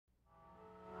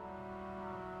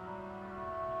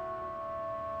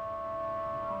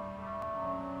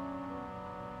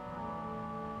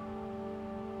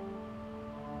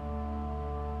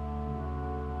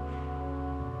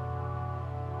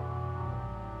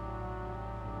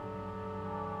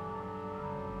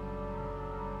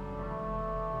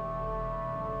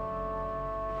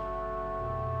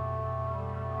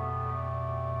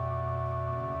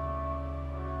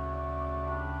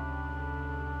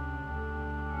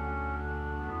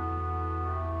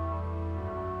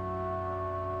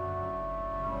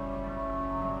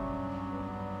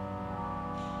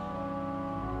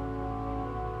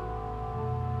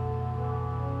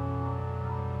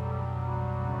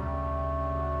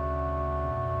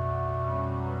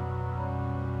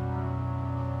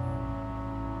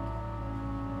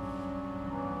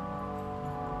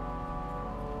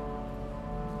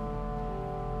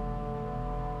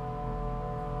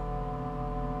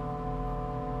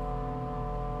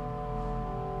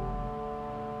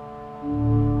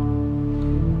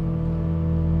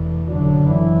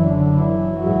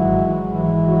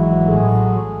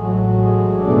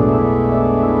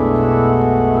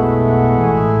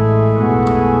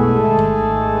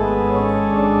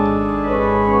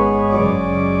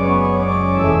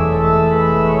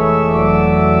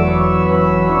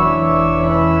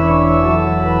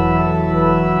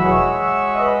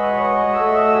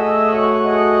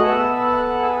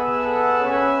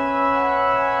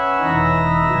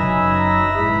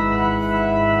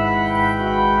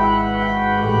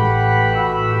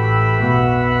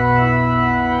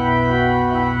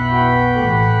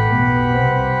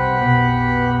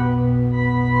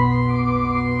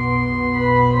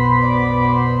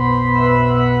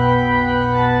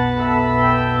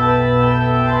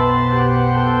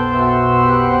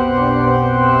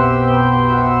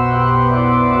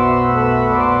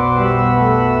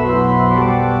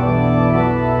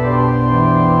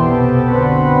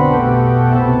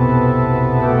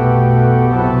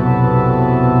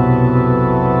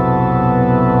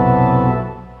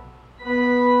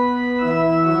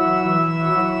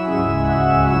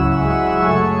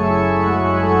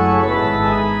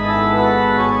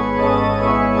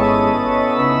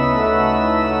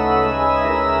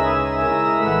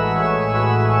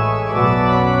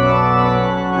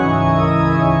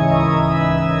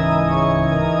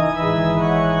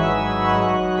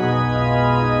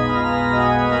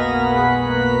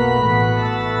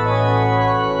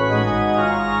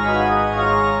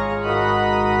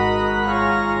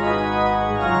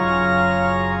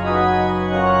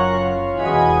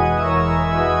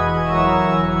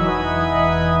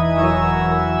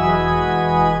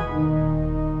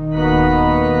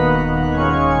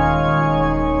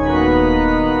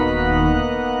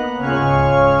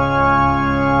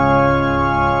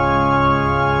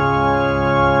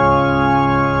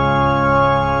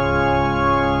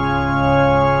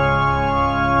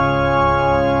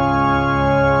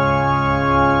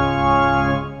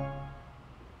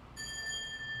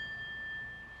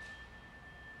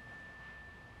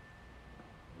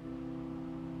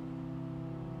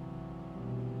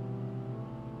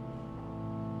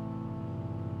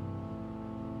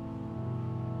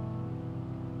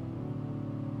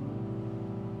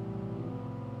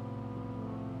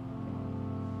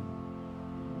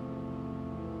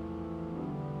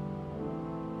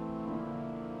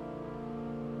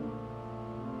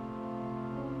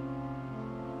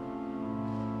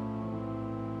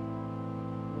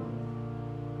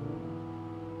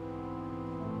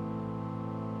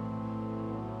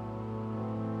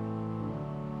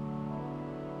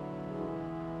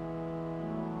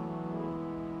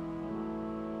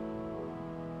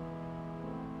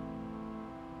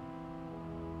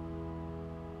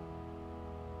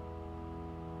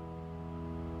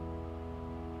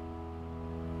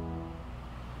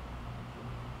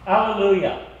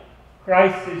Hallelujah!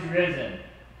 Christ is risen.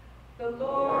 The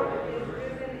Lord is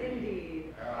risen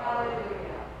indeed.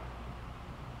 Hallelujah.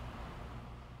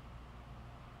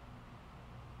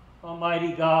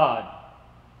 Almighty God,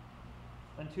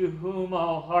 unto whom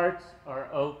all hearts are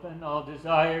open, all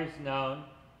desires known,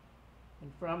 and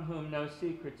from whom no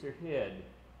secrets are hid,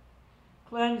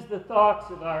 cleanse the thoughts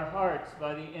of our hearts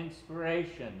by the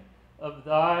inspiration of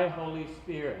thy Holy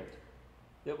Spirit,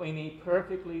 that we may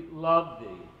perfectly love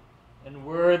thee and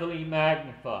worthily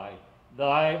magnify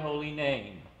thy holy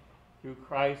name, through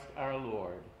Christ our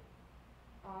Lord.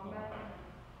 Amen.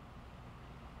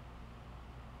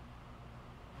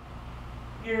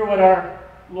 Hear what our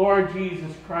Lord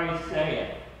Jesus Christ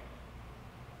saith.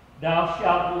 Thou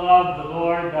shalt love the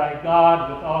Lord thy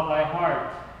God with all thy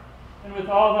heart, and with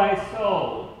all thy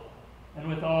soul, and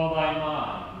with all thy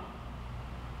mind.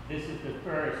 This is the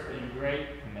first and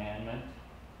great commandment.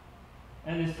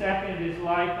 And the second is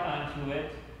like unto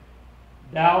it.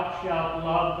 Thou shalt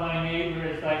love thy neighbor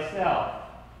as thyself.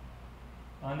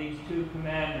 On these two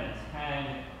commandments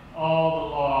hang all the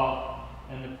law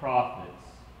and the prophets.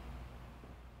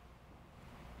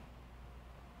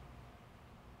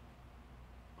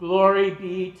 Glory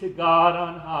be to God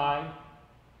on high,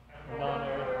 and on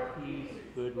earth peace,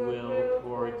 goodwill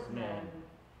towards men.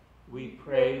 We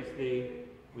praise thee,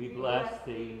 we bless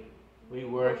thee, we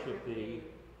worship thee,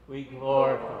 we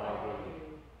glorify thee.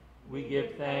 We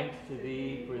give thanks to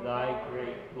thee for thy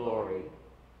great glory.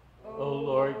 O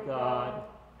Lord God,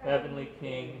 heavenly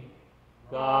King,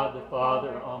 God the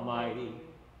Father Almighty,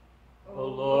 O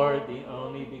Lord, the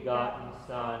only begotten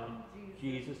Son,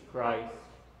 Jesus Christ,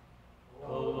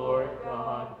 O Lord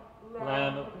God,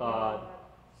 Lamb of God,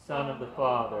 Son of the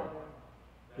Father,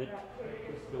 that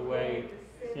takest away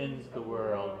the sins of the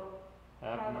world,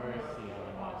 have mercy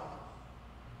on us.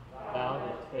 Thou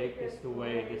that takest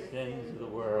away the sins of the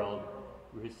world,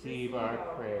 receive our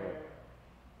prayer.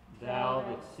 Thou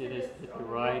that sittest at the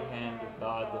right hand of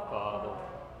God the Father,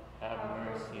 have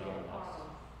mercy on us.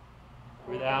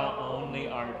 For thou only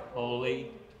art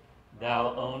holy,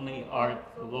 thou only art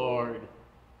the Lord,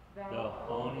 thou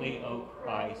only, O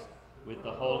Christ, with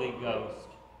the Holy Ghost,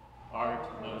 art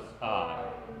most high.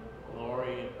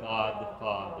 Glory of God the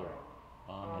Father.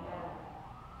 Amen.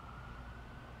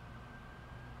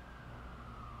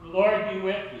 The Lord be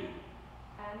with you.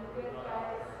 And with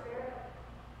thy spirit.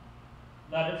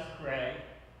 Let us pray.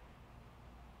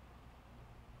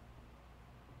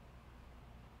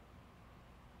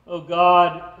 O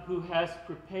God, who hast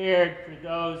prepared for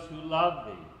those who love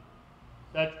thee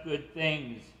such good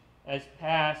things as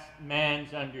pass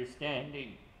man's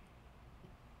understanding,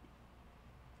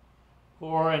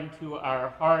 pour into our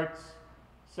hearts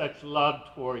such love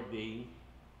toward thee,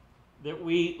 that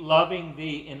we, loving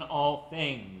thee in all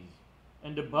things,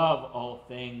 and above all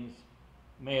things,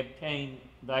 may obtain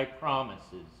thy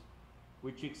promises,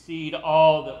 which exceed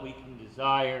all that we can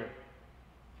desire,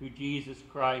 through Jesus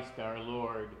Christ our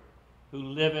Lord, who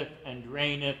liveth and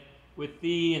reigneth with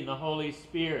thee in the Holy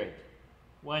Spirit,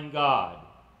 one God,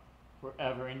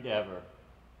 forever and ever.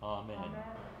 Amen. Amen.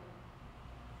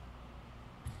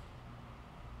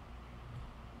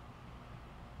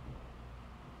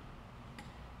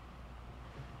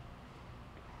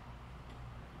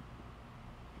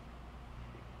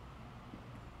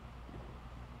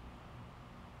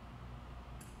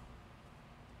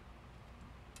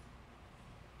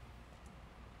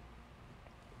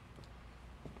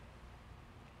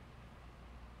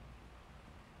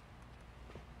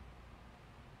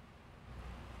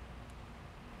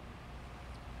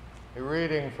 A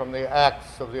reading from the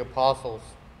Acts of the Apostles,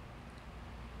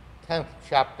 10th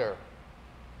chapter,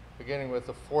 beginning with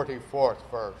the 44th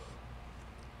verse.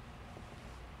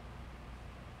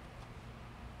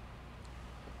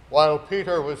 While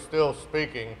Peter was still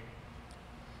speaking,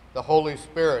 the Holy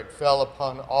Spirit fell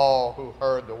upon all who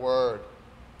heard the word.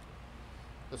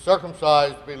 The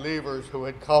circumcised believers who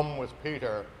had come with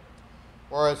Peter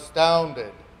were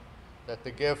astounded that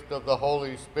the gift of the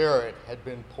Holy Spirit had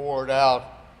been poured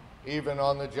out even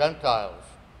on the Gentiles,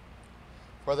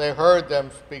 for they heard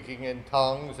them speaking in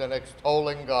tongues and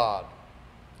extolling God.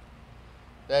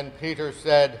 Then Peter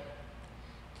said,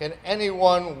 "Can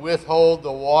anyone withhold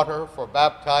the water for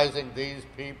baptizing these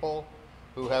people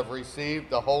who have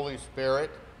received the Holy Spirit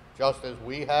just as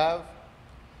we have?"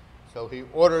 So he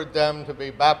ordered them to be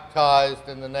baptized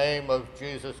in the name of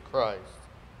Jesus Christ.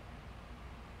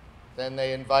 Then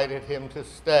they invited him to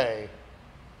stay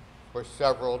for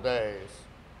several days.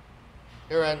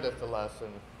 Here endeth the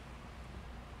lesson.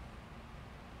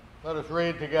 Let us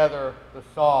read together the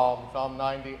Psalm, Psalm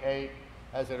 98,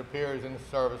 as it appears in the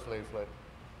service leaflet.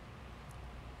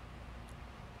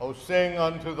 O sing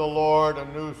unto the Lord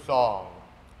a new song,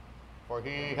 for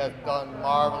he hath done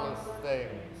marvelous things.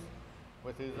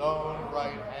 With his own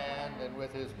right hand and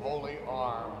with his holy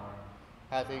arm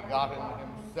hath he gotten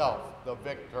himself the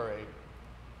victory.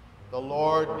 The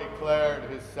Lord declared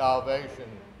his salvation.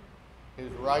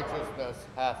 His righteousness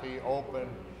hath he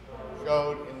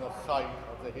showed in the sight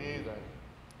of the heathen.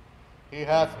 He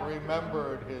hath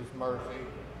remembered his mercy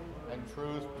and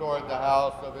truth toward the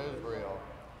house of Israel.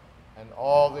 And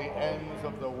all the ends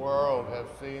of the world have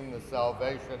seen the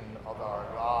salvation of our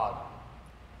God.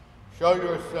 Show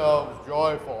yourselves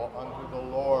joyful unto the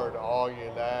Lord, all ye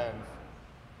lands.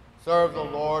 Serve the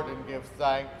Lord and give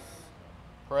thanks.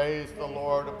 Praise the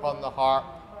Lord upon the harp.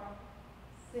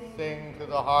 Sing to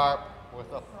the harp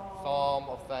with a psalm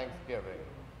of thanksgiving,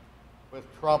 with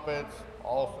trumpets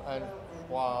and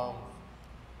shawms.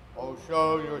 O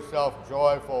show yourself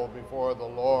joyful before the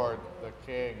Lord, the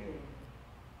King.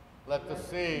 Let the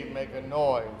sea make a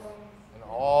noise, and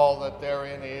all that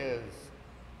therein is,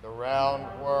 the round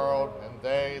world and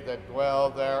they that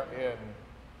dwell therein.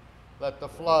 Let the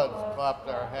floods clap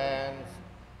their hands,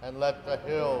 and let the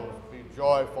hills be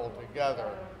joyful together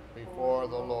before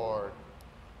the Lord.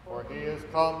 For he is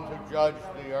come to judge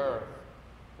the earth.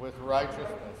 With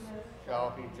righteousness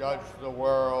shall he judge the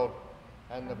world,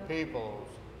 and the peoples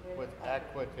with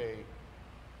equity.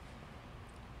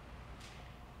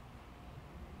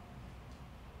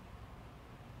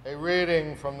 A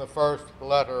reading from the first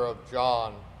letter of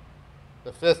John,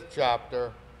 the 5th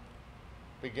chapter,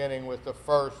 beginning with the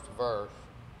first verse.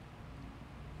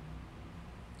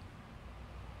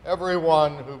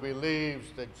 Everyone who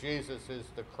believes that Jesus is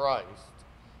the Christ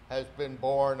has been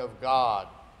born of God,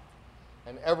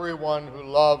 and everyone who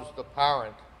loves the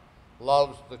parent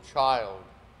loves the child.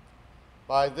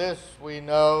 By this we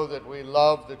know that we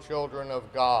love the children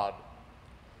of God,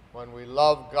 when we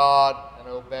love God and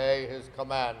obey his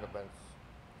commandments.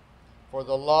 For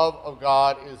the love of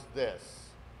God is this,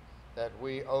 that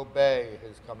we obey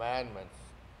his commandments.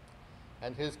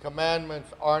 And his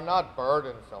commandments are not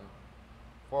burdensome,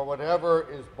 for whatever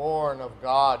is born of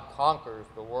God conquers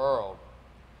the world.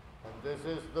 And this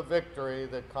is the victory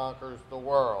that conquers the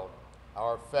world,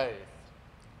 our faith.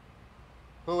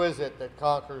 Who is it that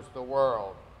conquers the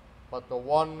world but the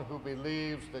one who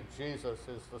believes that Jesus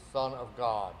is the Son of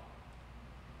God?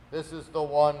 This is the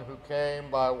one who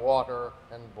came by water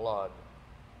and blood,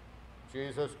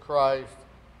 Jesus Christ,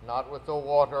 not with the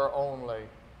water only,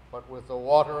 but with the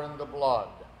water and the blood.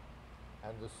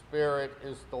 And the Spirit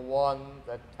is the one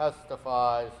that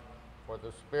testifies, for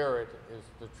the Spirit is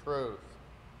the truth.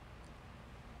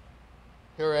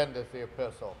 Here endeth the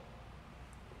epistle.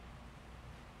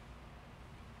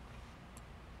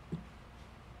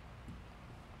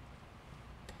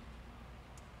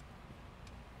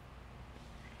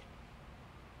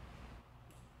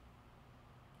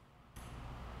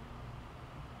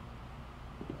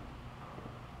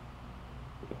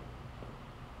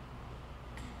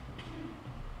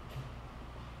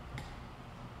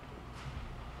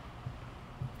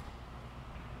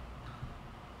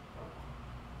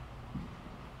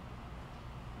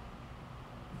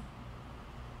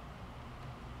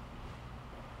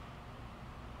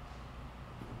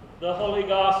 The Holy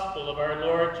Gospel of our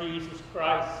Lord Jesus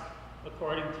Christ,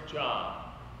 according to John.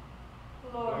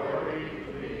 Glory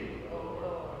to thee, O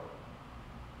Lord.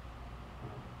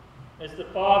 As the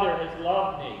Father has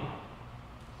loved me,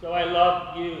 so I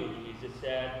loved you, Jesus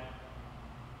said.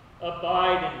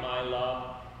 Abide in my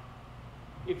love.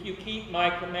 If you keep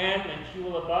my commandments, you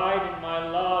will abide in my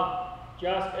love,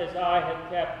 just as I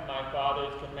have kept my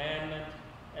Father's commandment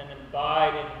and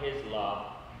abide in his love.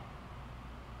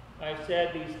 I've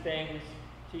said these things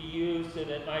to you so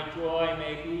that my joy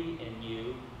may be in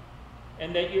you,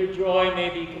 and that your joy may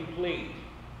be complete.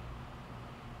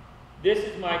 This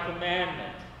is my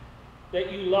commandment,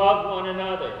 that you love one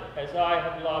another as I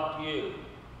have loved you.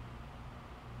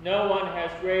 No one has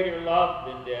greater love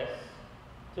than this,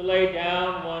 to lay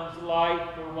down one's life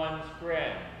for one's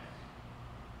friends.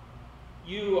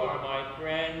 You are my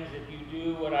friends if you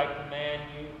do what I command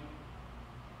you.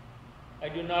 I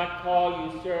do not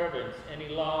call you servants any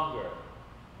longer,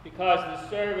 because the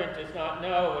servant does not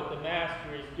know what the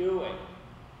master is doing.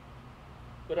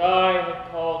 But I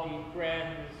have called you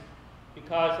friends,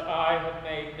 because I have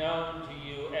made known to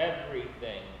you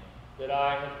everything that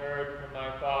I have heard from my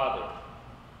Father.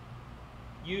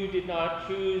 You did not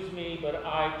choose me, but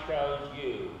I chose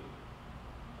you,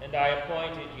 and I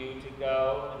appointed you to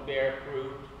go and bear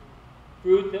fruit,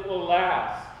 fruit that will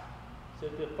last, so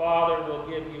that the Father will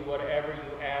give you whatever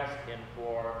you ask him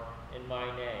for in my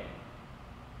name.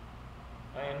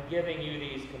 I am giving you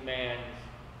these commands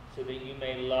so that you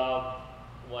may love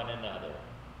one another.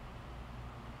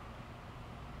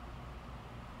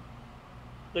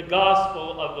 The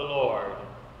Gospel of the Lord.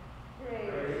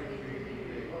 Praise be to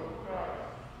you, O Christ.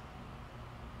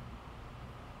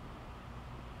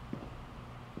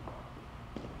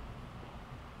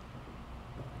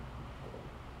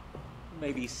 You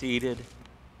may be seated.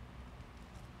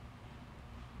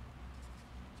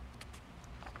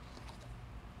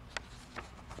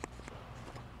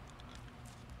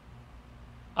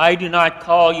 I do not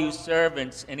call you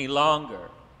servants any longer,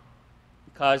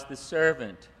 because the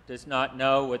servant does not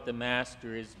know what the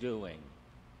master is doing.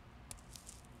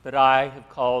 But I have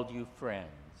called you friends.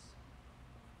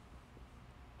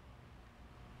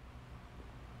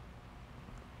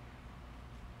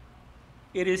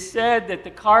 It is said that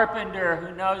the carpenter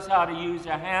who knows how to use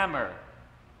a hammer,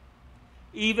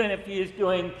 even if he is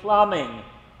doing plumbing,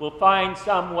 will find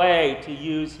some way to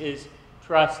use his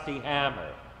trusty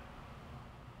hammer.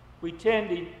 We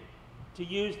tend to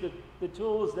use the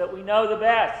tools that we know the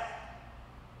best,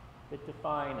 that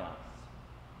define us.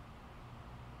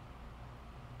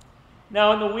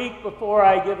 Now, in the week before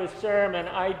I give a sermon,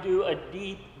 I do a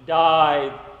deep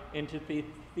dive into the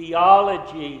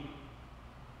theology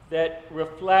that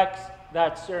reflects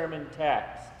that sermon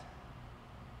text.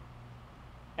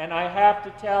 And I have to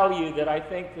tell you that I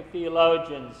think the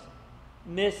theologians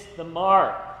missed the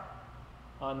mark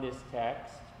on this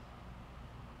text.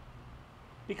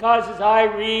 Because as I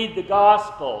read the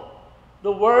gospel,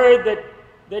 the word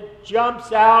that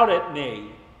jumps out at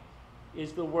me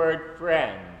is the word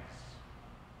friends.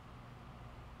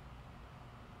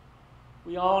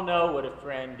 We all know what a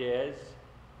friend is,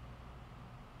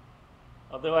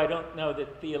 although I don't know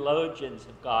that theologians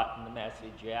have gotten the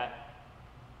message yet.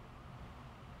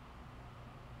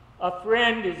 A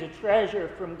friend is a treasure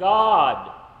from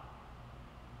God.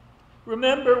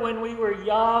 Remember when we were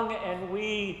young and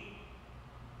we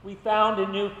found a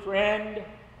new friend?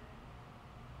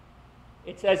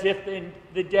 It's as if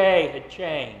the day had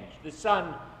changed. The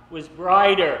sun was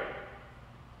brighter.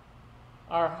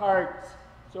 Our hearts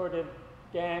sort of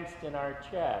danced in our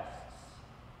chests.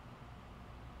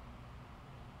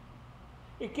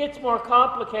 It gets more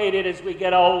complicated as we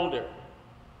get older.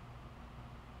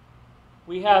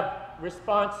 We have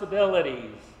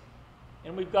responsibilities,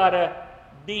 and we've got to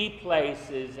be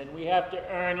places, and we have to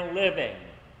earn a living.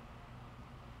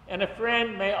 And a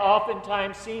friend may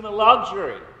oftentimes seem a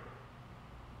luxury.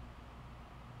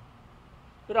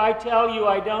 But I tell you,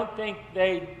 I don't think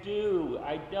they do.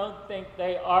 I don't think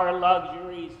they are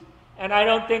luxuries. And I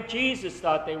don't think Jesus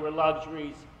thought they were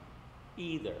luxuries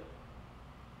either.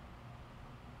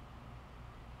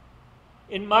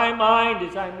 In my mind,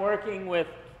 as I'm working with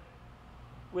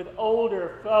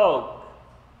older folk,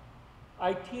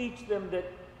 I teach them that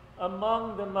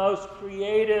among the most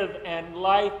creative and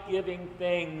life-giving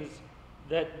things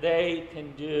that they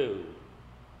can do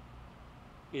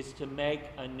is to make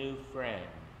a new friend.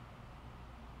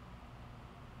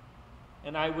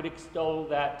 And I would extol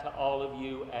that to all of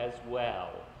you as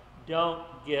well. Don't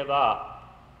give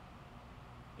up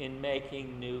in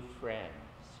making new friends.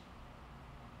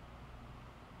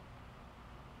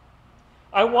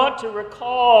 I want to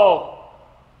recall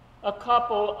a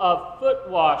couple of foot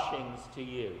washings to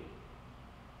you.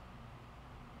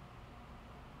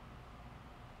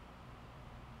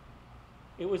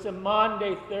 It was a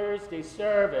Maundy, Thursday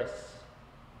service,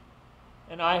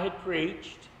 and I had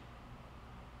preached.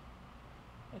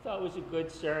 I thought it was a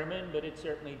good sermon, but it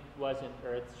certainly wasn't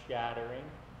earth-shattering.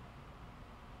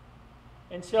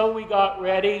 And so we got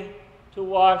ready to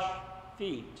wash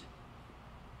feet,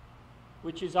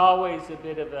 which is always a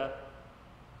bit of a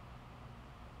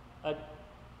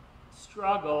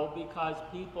struggle because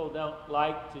people don't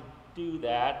like to do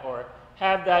that or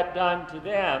have that done to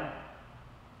them.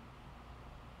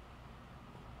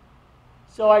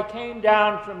 So I came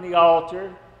down from the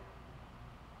altar,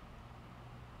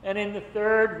 and in the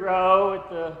third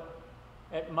row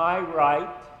at my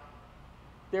right,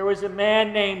 there was a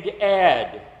man named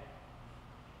Ed.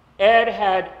 Ed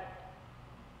had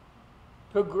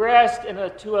progressed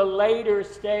to a later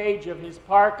stage of his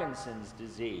Parkinson's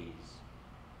disease.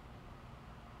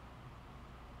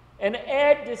 And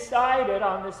Ed decided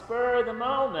on the spur of the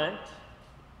moment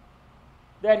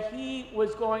that he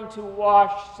was going to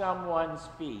wash someone's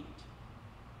feet.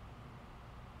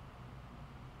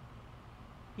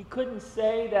 He couldn't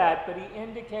say that, but he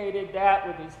indicated that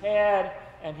with his head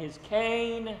and his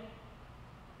cane.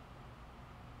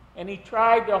 And he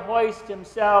tried to hoist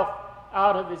himself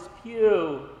out of his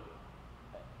pew.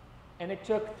 And it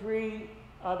took 3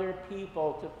 other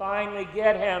people to finally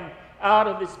get him out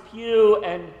of his pew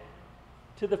and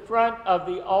to the front of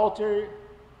the altar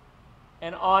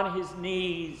and on his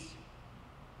knees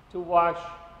to wash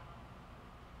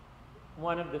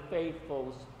one of the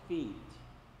faithful's feet.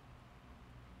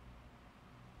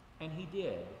 And he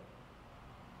did.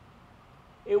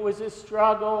 It was a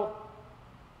struggle.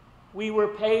 We were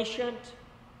patient.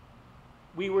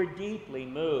 We were deeply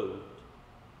moved.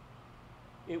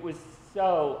 It was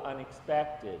so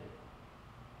unexpected.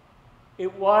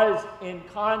 It was in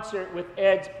concert with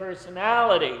Ed's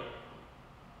personality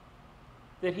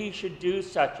that he should do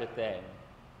such a thing.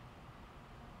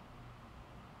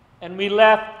 And we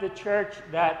left the church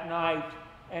that night,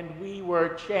 and we were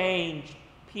changed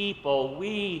people.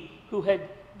 We who had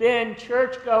been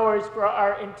churchgoers for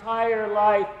our entire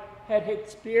life had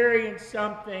experienced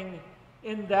something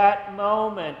in that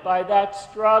moment, by that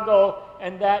struggle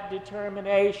and that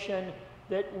determination,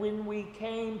 that when we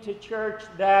came to church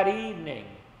that evening,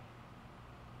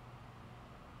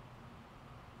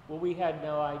 well, we had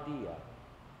no idea.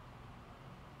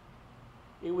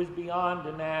 It was beyond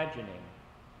imagining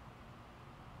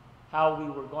how we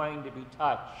were going to be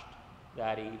touched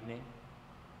that evening.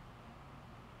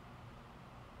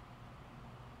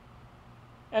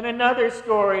 And another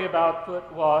story about foot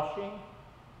washing.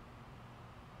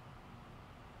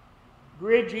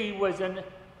 Bridgie was an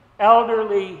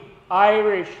elderly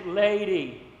Irish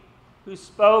lady who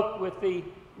spoke with the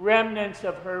remnants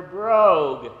of her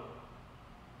brogue,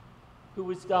 who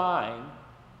was dying.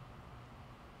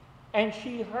 And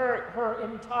she hurt, her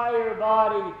entire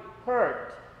body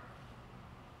hurt.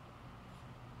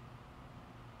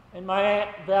 And my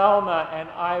Aunt Velma and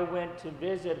I went to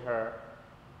visit her.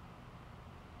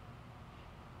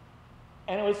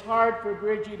 And it was hard for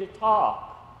Bridgie to talk.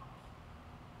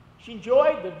 She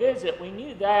enjoyed the visit, we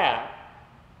knew that.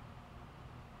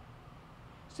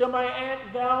 So my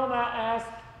Aunt Velma asked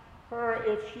her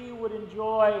if she would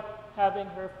enjoy having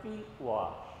her feet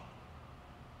washed.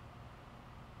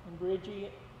 And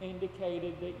Bridgie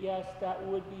indicated that yes, that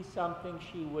would be something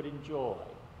she would enjoy.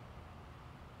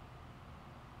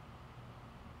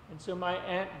 And so my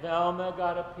Aunt Velma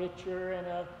got a pitcher and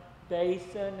a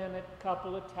basin and a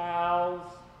couple of towels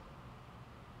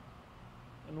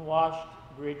and washed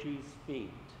Bridgie's feet.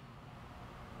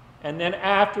 And then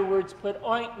afterwards put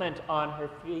ointment on her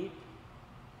feet.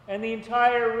 And the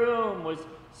entire room was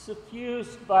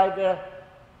suffused by the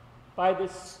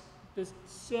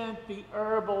scent, the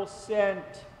herbal scent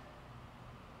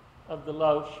of the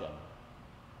lotion.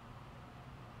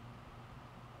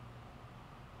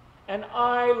 And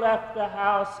I left the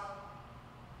house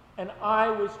and I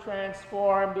was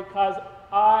transformed, because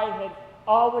I had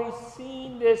always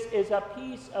seen this as a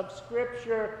piece of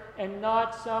Scripture and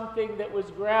not something that was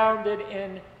grounded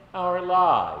in our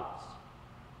lives,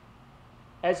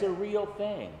 as a real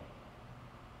thing,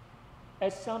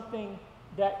 as something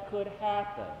that could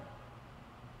happen.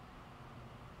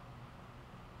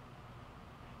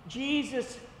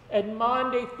 Jesus, at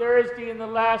Maundy Thursday in the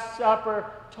Last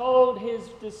Supper, told his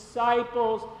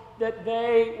disciples that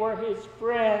they were his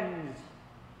friends.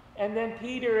 And then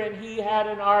Peter and he had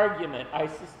an argument. I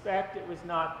suspect it was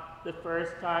not the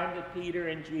first time that Peter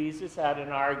and Jesus had an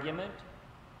argument.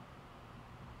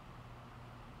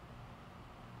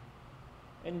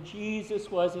 And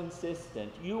Jesus was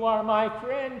insistent. You are my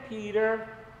friend, Peter.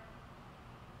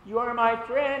 You are my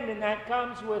friend, and that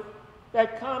comes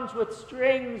with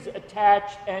strings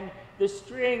attached, and the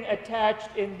string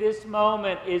attached in this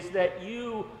moment is that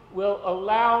you will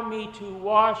allow me to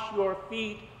wash your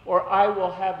feet, or I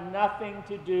will have nothing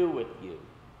to do with you.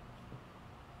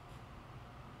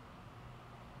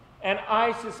 And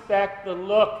I suspect the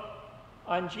look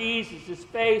on Jesus'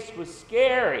 face was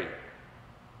scary,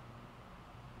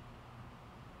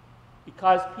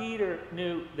 because Peter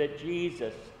knew that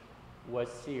Jesus was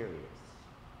serious.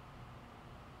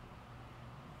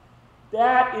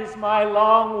 That is my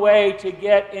long way to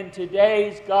get in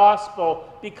today's gospel,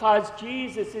 because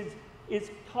Jesus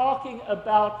is talking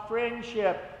about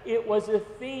friendship. It was a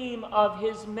theme of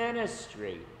his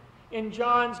ministry. In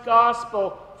John's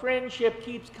gospel, friendship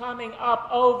keeps coming up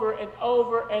over and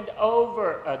over and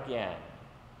over again.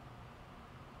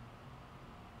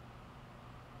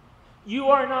 You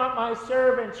are not my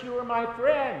servants, you are my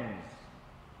friends.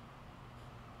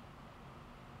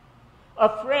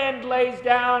 A friend lays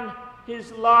down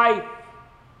his life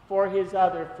for his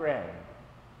other friend.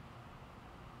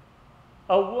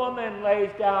 A woman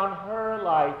lays down her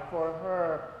life for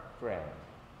her friend.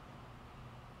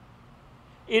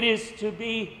 It is to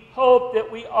be hoped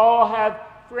that we all have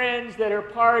friends that are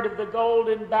part of the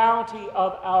golden bounty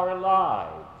of our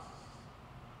lives.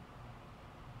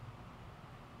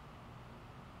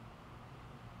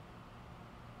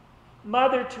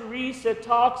 Mother Teresa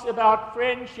talks about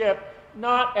friendship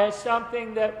not as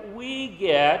something that we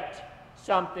get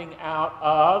something out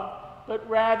of, but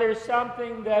rather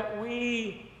something that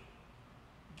we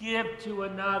give to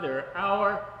another.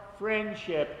 Our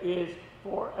friendship is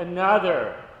for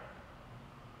another.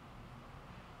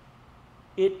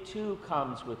 It too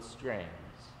comes with strings.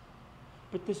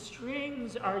 But the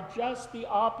strings are just the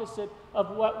opposite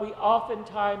of what we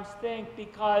oftentimes think,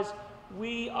 because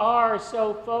we are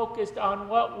so focused on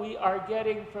what we are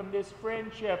getting from this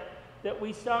friendship that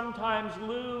we sometimes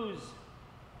lose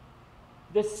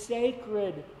the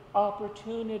sacred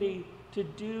opportunity to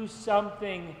do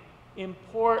something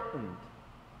important,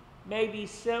 maybe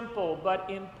simple but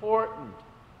important,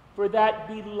 for that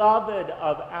beloved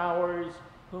of ours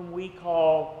whom we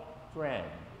call friend.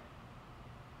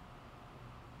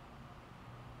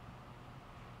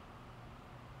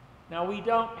 Now, we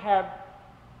don't have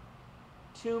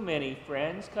too many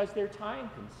friends because they're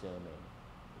time-consuming.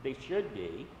 They should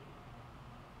be.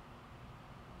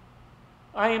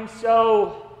 I am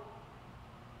so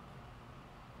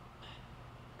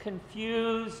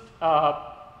confused,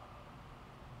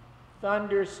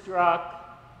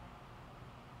 thunderstruck,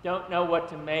 don't know what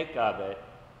to make of it,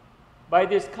 by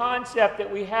this concept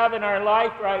that we have in our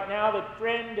life right now that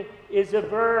friend is a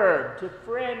verb, to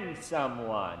friend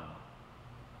someone.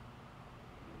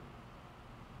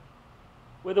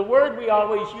 Well, the word we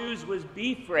always used was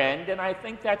befriend, and I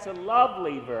think that's a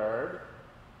lovely verb.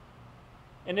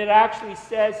 And it actually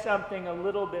says something a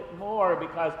little bit more,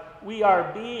 because we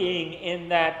are being in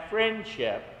that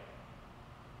friendship.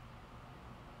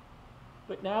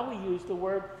 But now we use the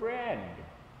word friend.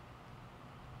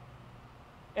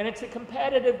 And it's a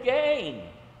competitive game.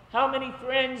 How many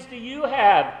friends do you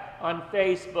have on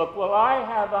Facebook? Well, I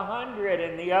have 100,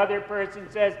 and the other person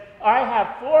says, I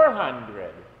have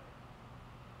 400.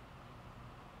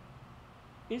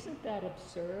 Isn't that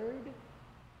absurd?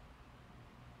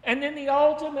 And then the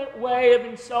ultimate way of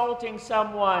insulting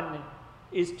someone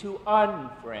is to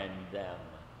unfriend them,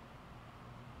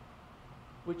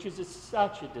 which is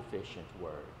such a deficient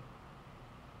word.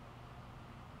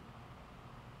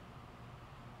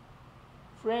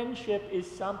 Friendship is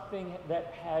something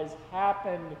that has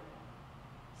happened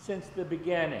since the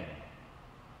beginning,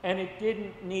 and it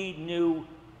didn't need new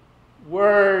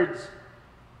words,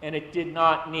 and it did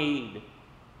not need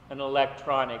an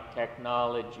electronic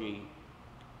technology.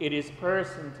 It is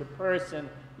person to person,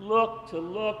 look to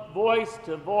look, voice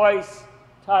to voice,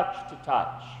 touch to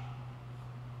touch.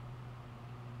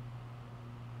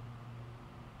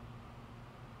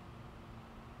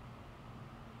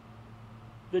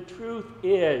 The truth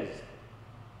is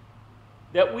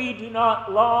that we do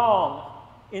not long,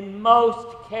 in most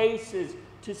cases,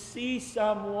 to see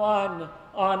someone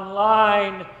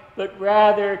online, but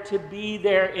rather to be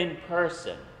there in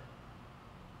person.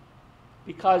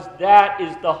 Because that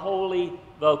is the holy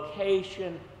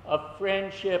vocation of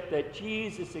friendship that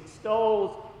Jesus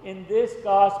extols in this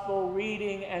gospel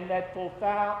reading, and that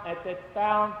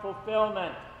found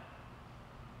fulfillment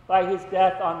by his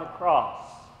death on the cross,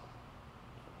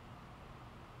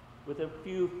 with a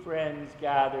few friends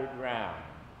gathered round.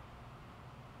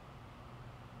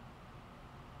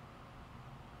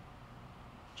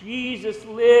 Jesus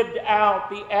lived out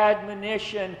the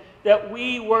admonition that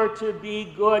we were to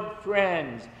be good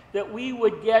friends, that we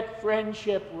would get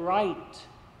friendship right,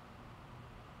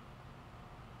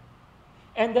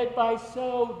 and that by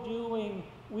so doing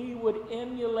we would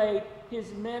emulate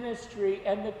his ministry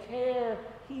and the care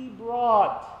he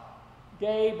brought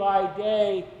day by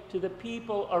day to the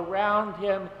people around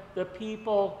him, the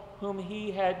people whom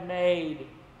he had made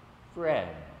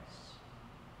friends.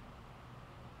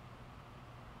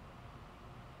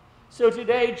 So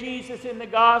today, Jesus in the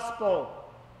gospel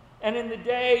and in the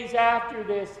days after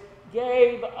this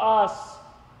gave us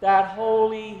that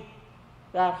holy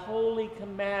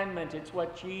commandment. It's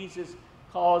what Jesus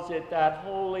calls it, that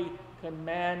holy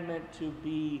commandment to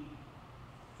be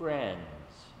friends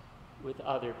with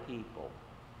other people,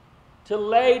 to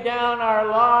lay down our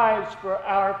lives for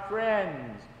our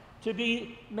friends, to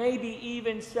be maybe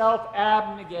even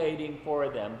self-abnegating for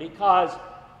them, because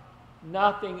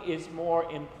nothing is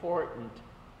more important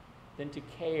than to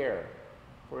care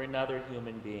for another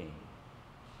human being.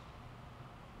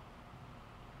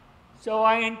 So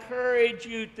I encourage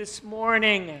you this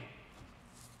morning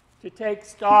to take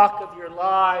stock of your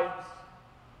lives,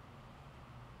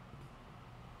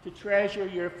 to treasure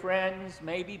your friends,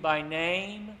 maybe by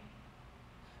name,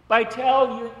 by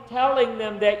telling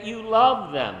them that you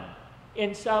love them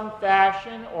in some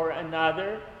fashion or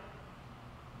another.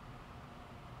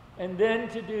 And then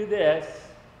to do this,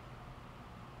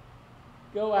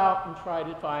 go out and try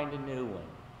to find a new one.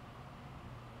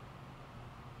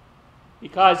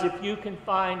 Because if you can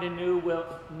find a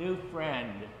new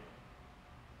friend,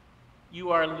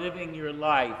 you are living your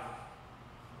life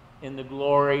in the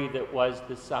glory that was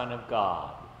the Son of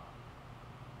God,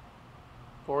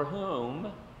 for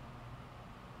whom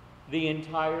the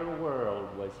entire world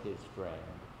was his friend.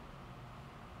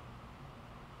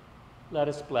 Let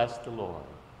us bless the Lord.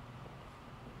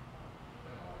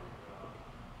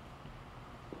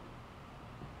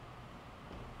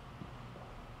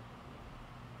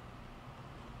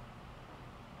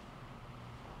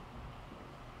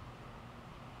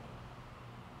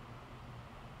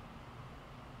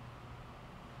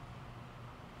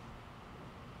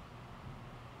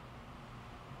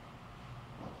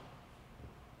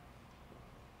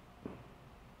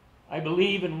 I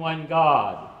believe in one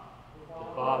God, the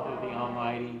Father, the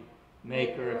Almighty,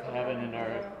 maker of heaven and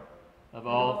earth, of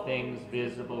all things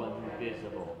visible and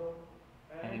invisible,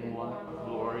 and in one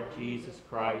Lord Jesus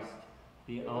Christ,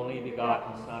 the only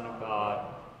begotten Son of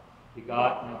God,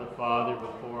 begotten of the Father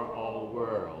before all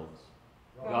worlds,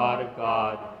 God of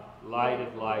God, light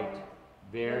of light,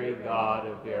 very God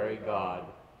of very God,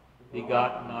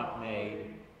 begotten, not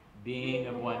made, being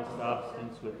of one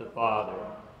substance with the Father,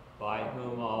 by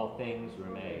whom all things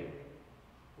were made,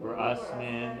 for us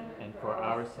men and for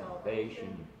our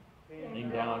salvation, came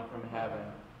down from heaven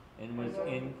and was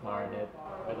incarnate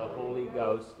by the Holy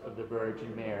Ghost of the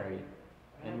Virgin Mary,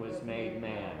 and was made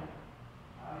man,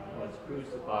 and was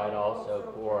crucified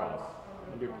also for us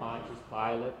under Pontius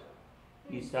Pilate.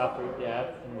 He suffered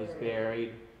death and was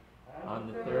buried.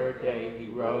 On the third day he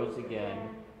rose again,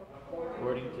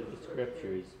 according to the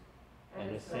Scriptures,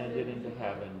 and ascended into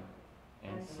heaven,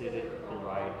 and sitteth at the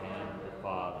right hand of the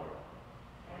Father.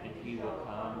 And he will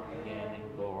come again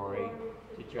in glory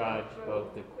to judge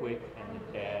both the quick and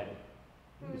the dead,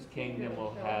 whose kingdom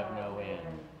will have no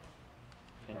end.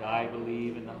 And I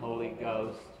believe in the Holy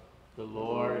Ghost, the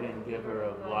Lord and giver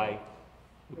of life,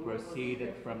 who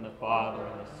proceedeth from the Father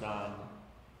and the Son,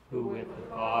 who with the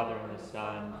Father and the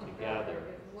Son together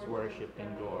is worshipped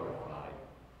and glorified.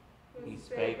 He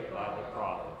spake by the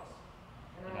prophets.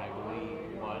 And I believe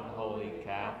in one holy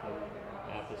Catholic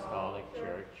Apostolic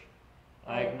Church.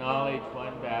 I acknowledge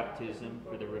one baptism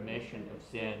for the remission of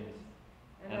sins,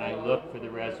 and I look for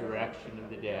the resurrection of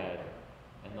the dead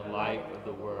and the life of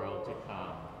the world to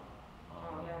come.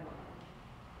 Amen.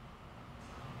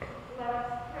 Let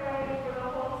us pray for the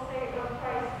whole state of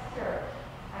Christ's Church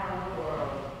and the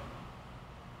world.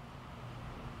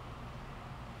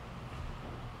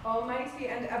 Almighty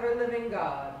and ever-living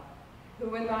God,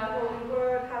 who in thy holy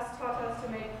word hast taught us to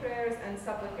make prayers and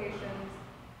supplications,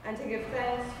 and to give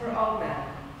thanks for all men,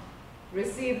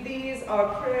 receive these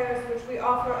our prayers which we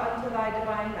offer unto thy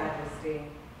divine majesty,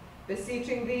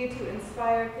 beseeching thee to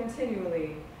inspire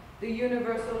continually the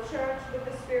universal church with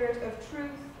the spirit of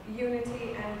truth,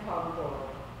 unity, and concord,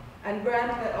 and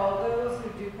grant that all those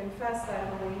who do confess thy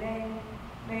holy name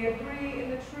may agree in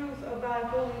the truth of thy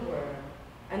holy word,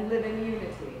 and live in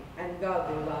unity and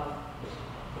godly love.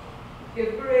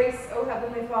 Give grace, O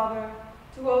Heavenly Father,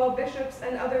 to all bishops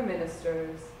and other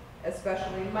ministers,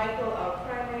 especially Michael, our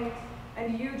primate,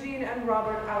 and Eugene and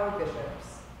Robert, our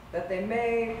bishops, that they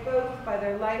may, both by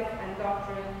their life and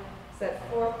doctrine, set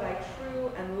forth thy true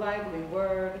and lively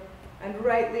word, and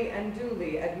rightly and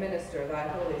duly administer thy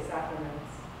holy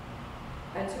sacraments.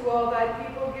 And to all thy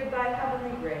people give thy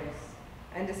heavenly grace,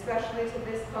 and especially to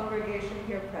this congregation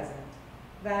here present,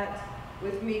 that,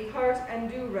 with meek heart and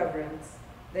due reverence,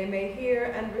 they may hear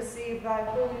and receive thy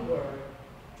holy word,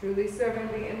 truly serving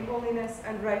thee in holiness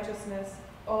and righteousness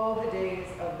all the days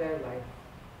of their life.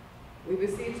 We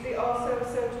beseech thee also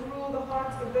so to rule the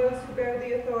hearts of those who bear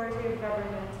the authority of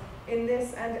government in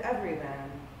this and every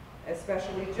land,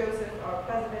 especially Joseph, our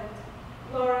president,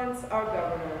 Lawrence, our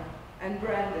governor, and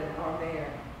Brandon, our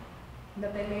mayor,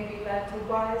 that they may be led to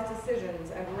wise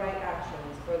decisions and right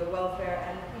actions for the welfare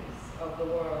and peace of the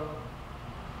world.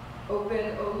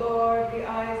 Open, O Lord, the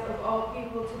eyes of all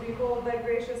people to behold thy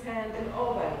gracious hand in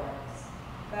all thy works,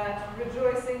 that,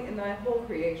 rejoicing in thy whole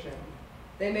creation,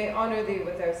 they may honor thee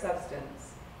with their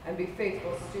substance, and be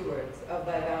faithful stewards of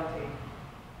thy bounty.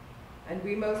 And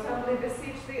we most humbly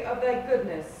beseech thee of thy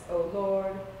goodness, O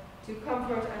Lord, to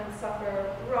comfort and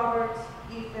succor Robert,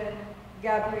 Ethan,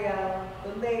 Gabrielle,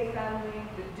 the Lay family,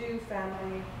 the Dew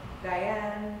family,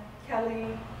 Diane, Kelly,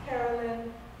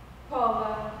 Carolyn,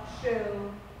 Paula,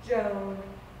 Shill, Joan,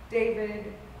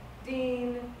 David,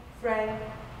 Dean, Frank,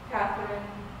 Catherine,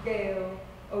 Gail,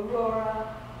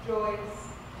 Aurora, Joyce,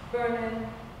 Vernon,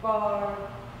 Barb,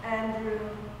 Andrew,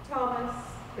 Thomas,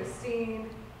 Christine,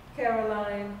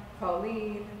 Caroline,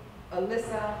 Colleen,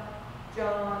 Alyssa,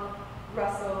 John,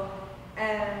 Russell,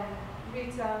 Anne,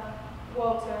 Rita,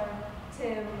 Walter,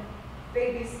 Tim,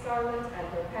 baby Scarlett and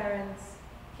her parents,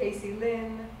 Casey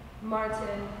Lynn,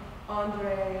 Martin,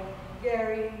 Andre,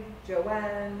 Gary,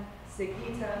 Joanne,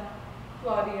 Sigita,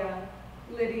 Claudia,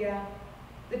 Lydia,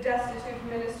 the destitute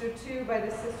ministered to by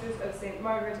the Sisters of St.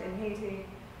 Margaret in Haiti,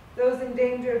 those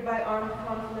endangered by armed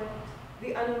conflict,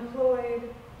 the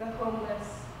unemployed, the homeless,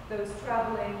 those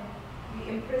traveling, the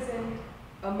imprisoned,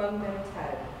 among them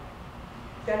Ted,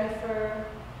 Jennifer,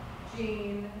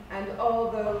 Jean, and all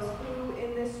those who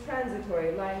in this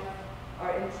transitory life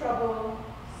are in trouble,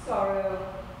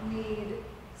 sorrow, need,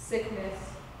 sickness,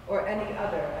 or any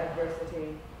other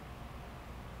adversity.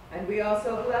 And we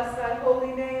also bless thy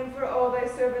holy name for all thy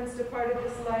servants departed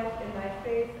this life in thy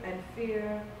faith and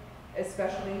fear,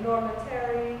 especially Norma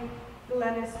Terry,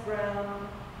 Glennis Brown,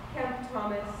 Kemp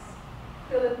Thomas,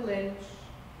 Philip Lynch,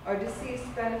 our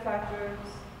deceased benefactors,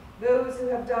 those who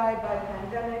have died by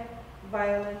pandemic,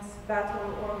 violence,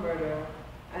 battle, or murder,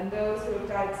 and those who have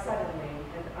died suddenly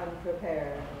and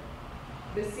unprepared.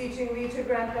 Beseeching thee to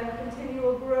grant them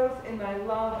continual growth in thy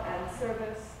love and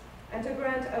service, and to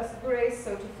grant us grace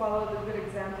so to follow the good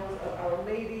examples of Our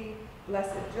Lady,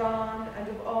 Blessed John, and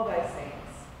of all thy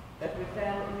saints, that with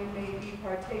them we may be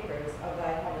partakers of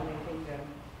thy heavenly kingdom.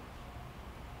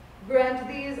 Grant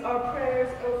these our prayers,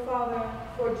 O Father,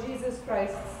 for Jesus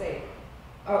Christ's sake,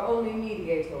 our only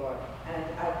mediator and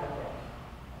advocate.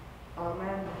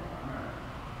 Amen.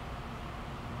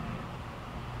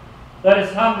 Let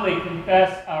us humbly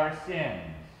confess our sins.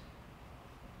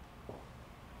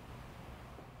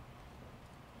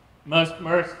 Most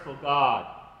merciful God,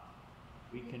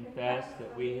 we confess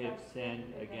that we have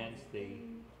sinned against thee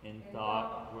in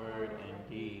thought, word, and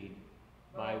deed,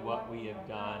 by what we have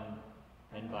done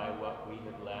and by what we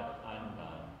have left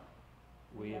undone.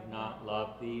 We have not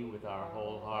loved thee with our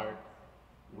whole heart.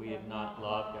 We have not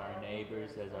loved our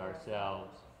neighbors as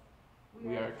ourselves.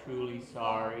 We are truly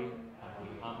sorry, and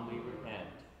we humbly repent.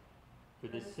 For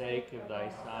the sake of thy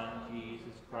Son,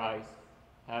 Jesus Christ,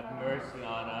 have mercy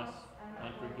on us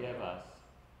and forgive us,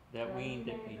 that we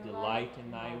may delight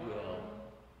in thy will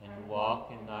and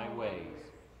walk in thy ways,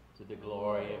 to the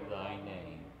glory of thy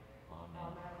name.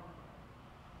 Amen.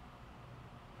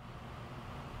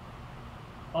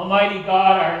 Almighty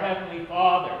God, our heavenly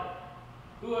Father,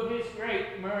 who of his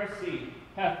great mercy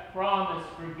hath promised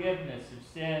forgiveness of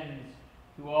sins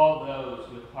to all those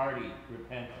with hearty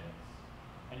repentance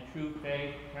and true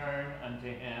faith turn unto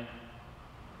him,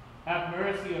 have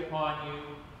mercy upon you,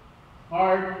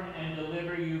 pardon and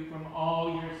deliver you from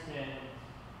all your sins,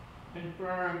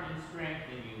 confirm and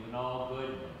strengthen you in all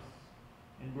goodness,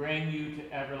 and bring you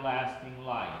to everlasting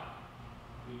life,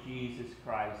 through Jesus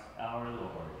Christ our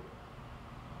Lord.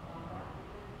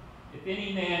 If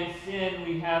any man sin,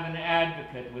 we have an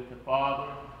advocate with the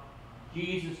Father,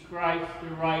 Jesus Christ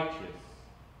the righteous,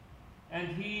 and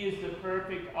he is the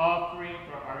perfect offering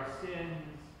for our sins,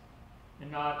 and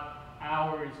not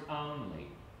ours only,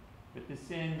 but the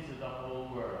sins of the whole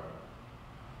world.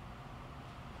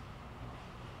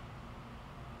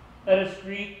 Let us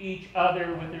greet each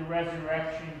other with the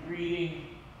resurrection greeting.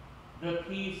 The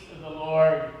peace of the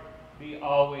Lord be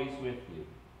always with you.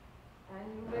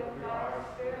 And with our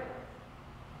spirit.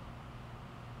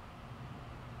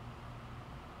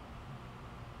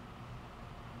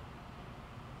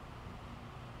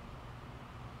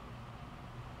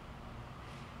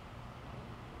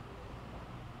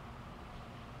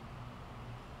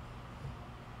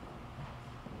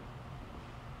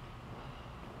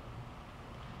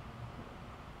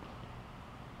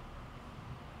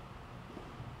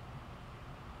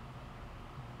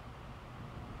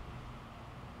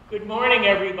 Good morning,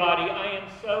 everybody. I am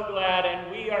so glad, and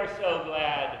we are so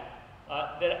glad,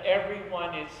 that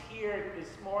everyone is here this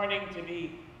morning to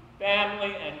be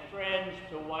family and friends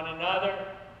to one another.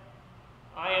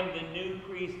 I am the new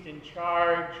priest in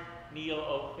charge, Neil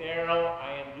O'Farrell.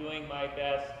 I am doing my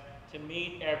best to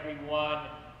meet everyone.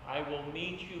 I will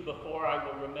meet you before I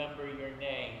will remember your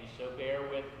name, so bear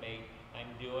with me.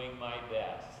 I'm doing my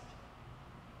best.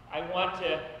 I want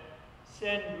to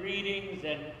send greetings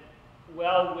and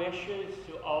well wishes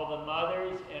to all the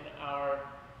mothers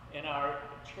in our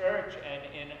church and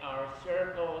in our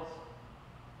circles,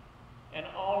 and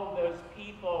all of those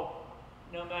people,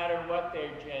 no matter what their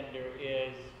gender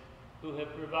is, who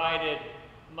have provided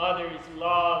mothers'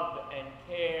 love and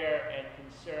care and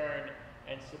concern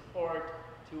and support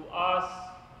to us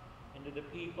and to the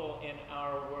people in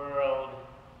our world,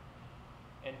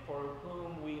 and for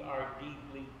whom we are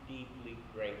deeply, deeply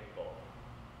grateful,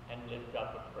 and lift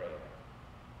up a prayer.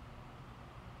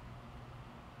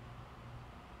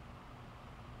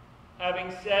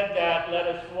 Having said that, let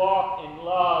us walk in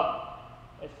love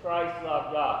as Christ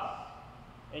loved us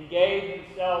and gave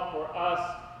himself for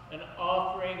us an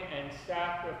offering and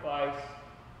sacrifice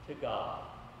to God.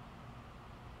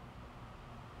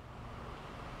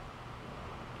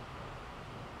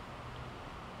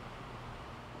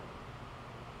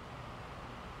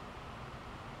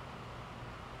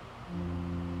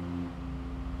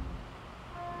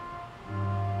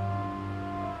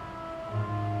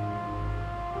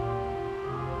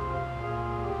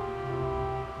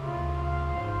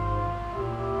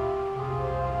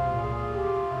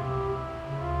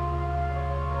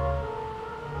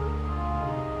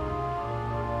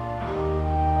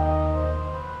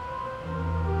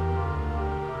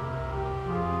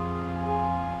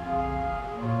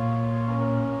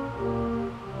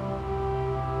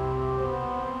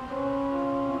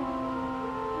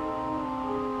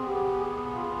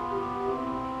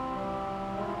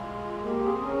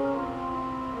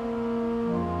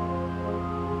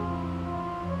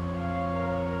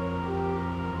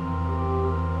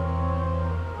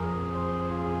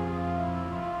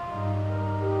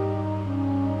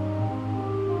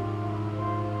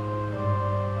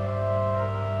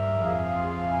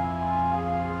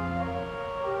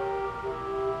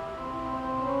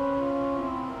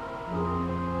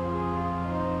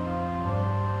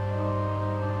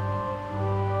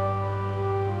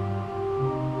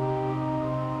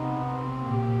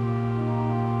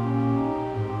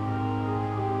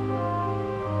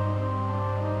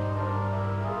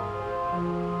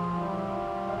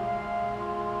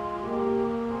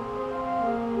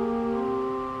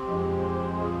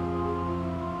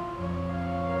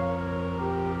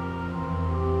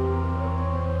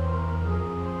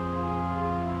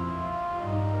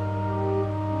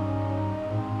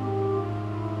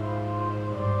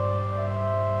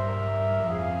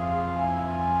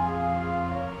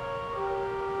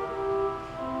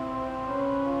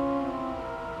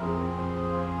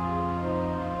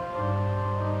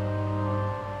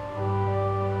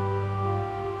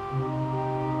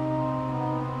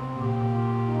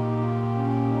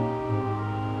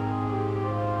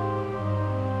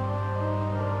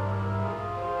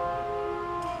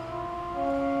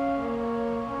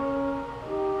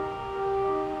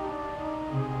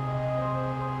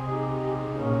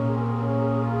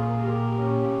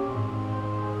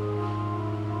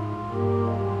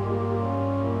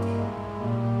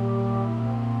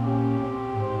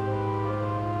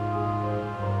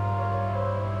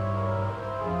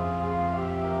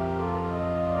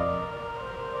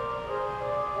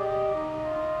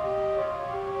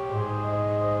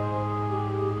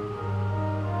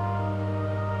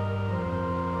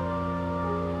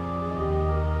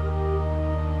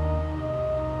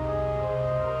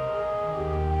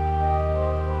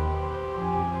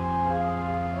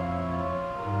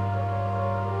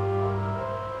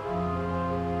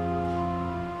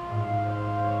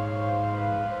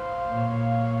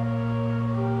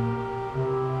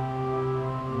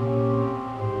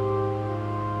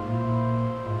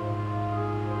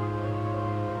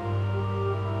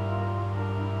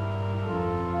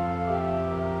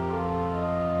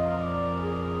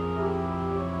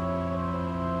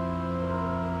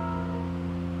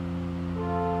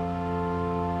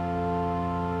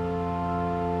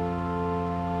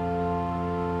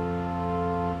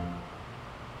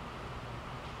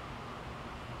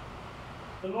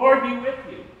 The Lord be with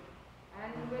you.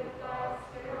 And with thy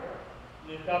spirit.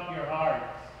 Lift up your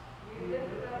hearts. We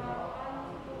lift them up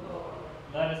unto the Lord.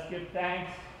 Let us give thanks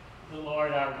to the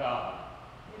Lord our God.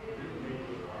 It is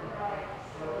meet and right,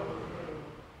 so do.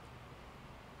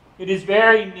 It is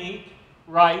very neat,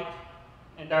 right,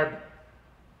 and our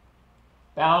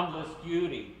boundless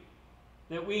duty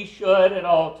that we should at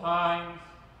all times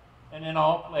and in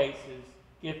all places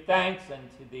give thanks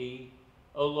unto thee,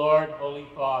 O Lord, Holy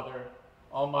Father,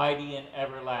 Almighty and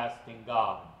everlasting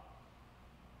God.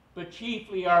 But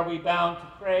chiefly are we bound to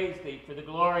praise thee for the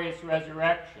glorious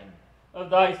resurrection of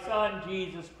thy Son,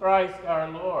 Jesus Christ our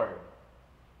Lord.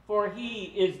 For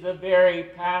he is the very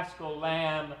paschal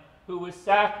Lamb who was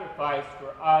sacrificed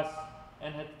for us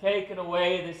and hath taken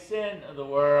away the sin of the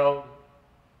world,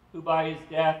 who by his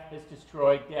death has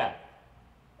destroyed death,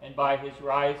 and by his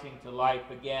rising to life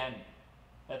again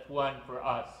hath won for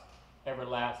us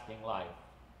everlasting life.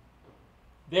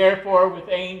 Therefore, with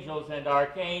angels and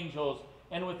archangels,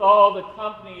 and with all the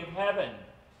company of heaven,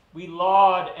 we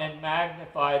laud and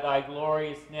magnify thy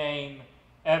glorious name,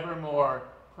 evermore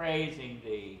praising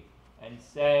thee, and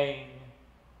saying,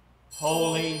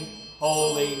 Holy,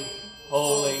 holy,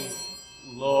 holy,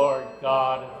 Lord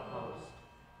God of hosts,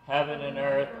 heaven and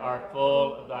earth are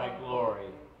full of thy glory.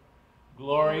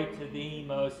 Glory to thee,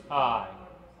 Most High.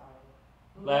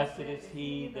 Blessed is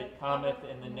he that cometh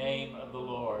in the name of the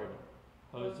Lord.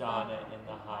 Hosanna in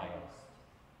the highest.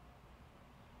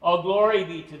 All glory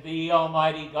be to thee,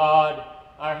 Almighty God,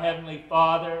 our heavenly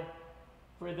Father,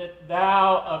 for that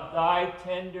thou of thy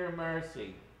tender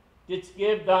mercy didst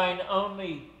give thine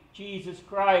only Jesus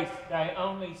Christ, thy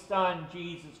only Son,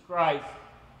 Jesus Christ,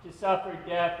 to suffer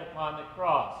death upon the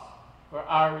cross for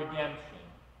our redemption,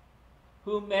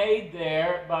 who made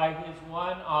there by his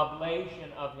one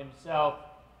oblation of himself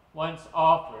once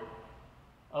offered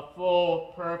a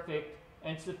full, perfect,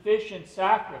 and sufficient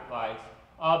sacrifice,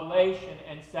 oblation,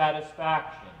 and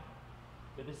satisfaction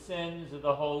for the sins of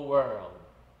the whole world,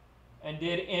 and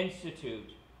did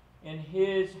institute in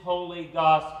his holy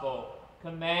gospel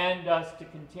command us to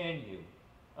continue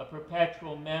a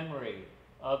perpetual memory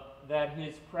of that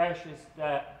his precious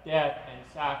death and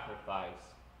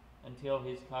sacrifice until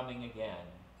his coming again.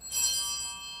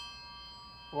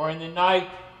 For in the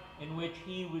night in which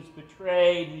he was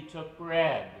betrayed, he took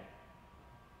bread,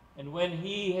 and when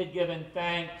he had given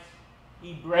thanks,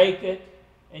 he brake it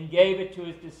and gave it to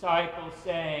his disciples,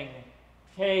 saying,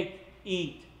 "Take,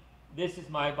 eat, this is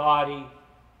my body,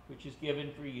 which is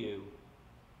given for you.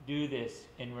 Do this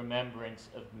in remembrance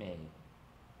of me."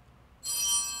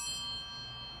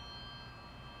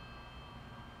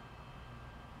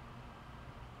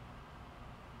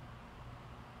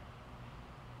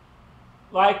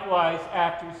 Likewise,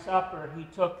 after supper, he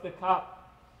took the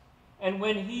cup, and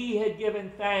when he had given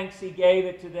thanks, he gave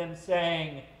it to them,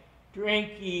 saying,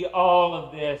 "Drink ye all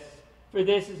of this, for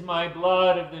this is my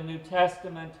blood of the New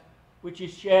Testament, which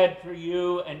is shed for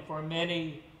you and for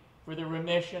many for the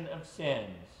remission of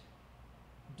sins.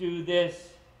 Do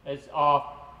this as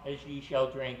oft as ye shall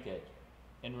drink it,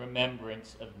 in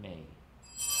remembrance of me."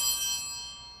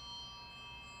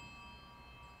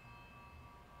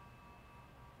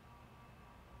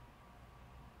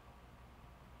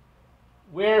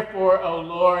 Wherefore, O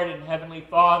Lord and Heavenly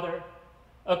Father,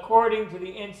 according to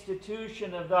the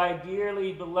institution of thy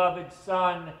dearly beloved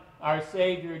Son, our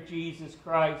Savior Jesus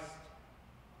Christ,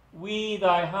 we,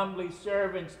 thy humbly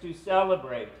servants, do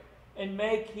celebrate and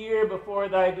make here before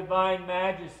thy divine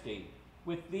majesty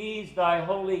with these thy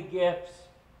holy gifts,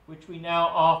 which we now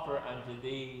offer unto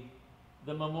thee,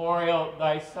 the memorial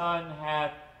thy Son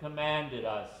hath commanded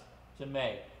us to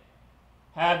make,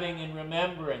 having in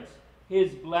remembrance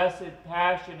his blessed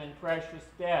passion and precious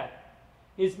death,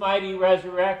 his mighty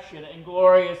resurrection and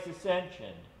glorious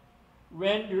ascension,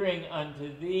 rendering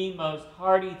unto thee most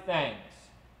hearty thanks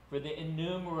for the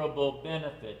innumerable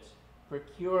benefits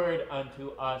procured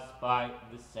unto us by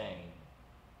the same.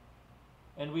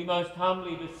 And we most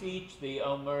humbly beseech thee,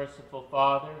 O merciful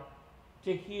Father,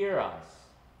 to hear us,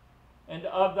 and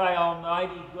of thy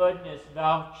almighty goodness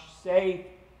vouchsafe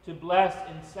to bless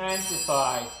and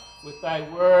sanctify with thy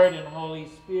word and Holy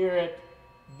Spirit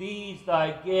these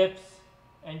thy gifts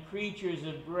and creatures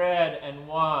of bread and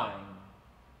wine,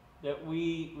 that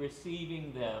we,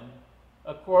 receiving them,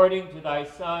 according to thy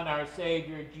Son, our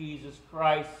Savior Jesus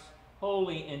Christ's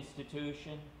holy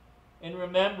institution, in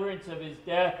remembrance of his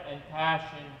death and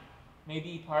passion, may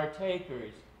be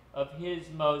partakers of his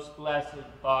most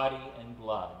blessed body and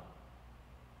blood.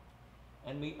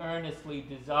 And we earnestly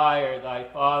desire thy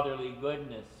fatherly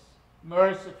goodness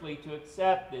mercifully to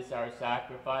accept this our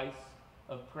sacrifice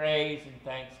of praise and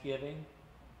thanksgiving,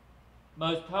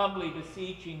 most humbly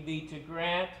beseeching thee to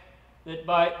grant that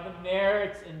by the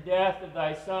merits and death of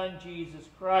thy Son Jesus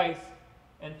Christ,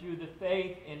 and through the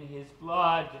faith in his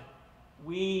blood,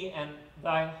 we and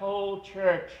thy whole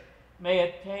church may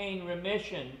obtain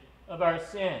remission of our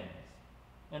sins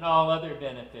and all other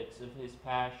benefits of his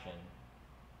passion.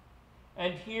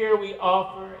 And here we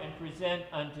offer and present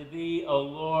unto thee, O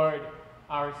Lord,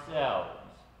 ourselves,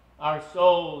 our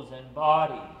souls and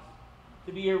bodies,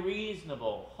 to be a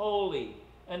reasonable, holy,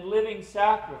 and living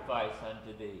sacrifice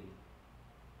unto thee,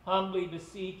 humbly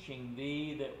beseeching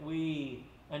thee that we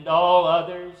and all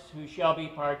others who shall be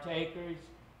partakers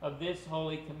of this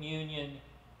holy communion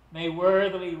may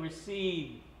worthily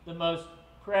receive the most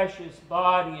precious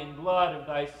body and blood of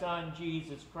thy Son,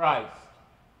 Jesus Christ,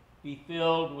 be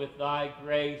filled with thy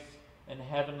grace and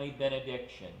heavenly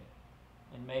benediction,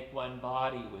 and make one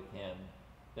body with him,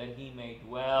 that he may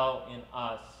dwell in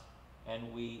us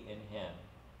and we in him.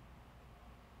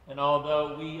 And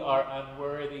although we are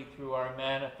unworthy through our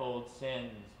manifold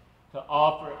sins to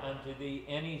offer unto thee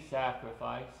any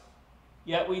sacrifice,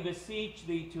 yet we beseech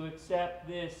thee to accept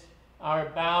this our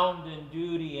bounden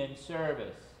duty and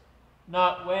service,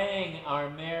 not weighing our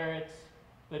merits,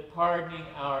 but pardoning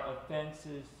our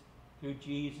offenses through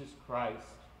Jesus Christ.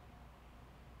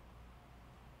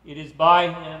 It is by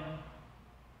him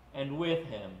and with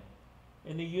him,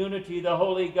 in the unity of the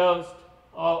Holy Ghost,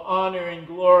 all honor and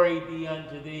glory be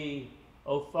unto thee,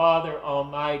 O Father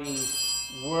Almighty,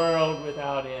 world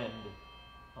without end.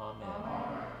 Amen.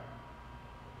 Amen.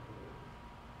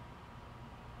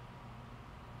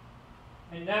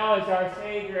 And now, as our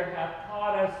Savior hath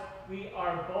taught us, we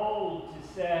are bold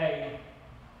to say,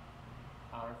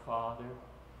 Our Father,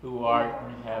 who art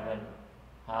in heaven,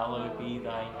 hallowed be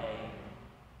thy name.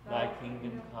 Thy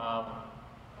kingdom come,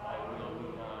 thy will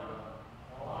be done,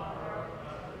 on earth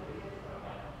as it is in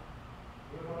heaven.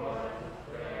 Give us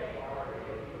this day our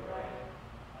daily bread,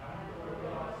 and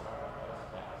forgive us our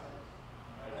trespasses,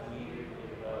 as we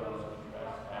forgive those who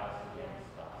trespass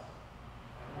against us.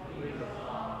 And lead us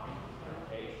not into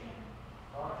temptation,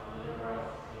 but deliver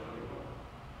us from evil.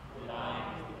 For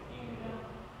thine is the kingdom,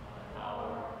 and the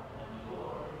power, and the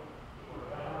glory,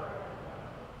 forever and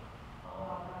ever.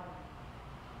 Amen.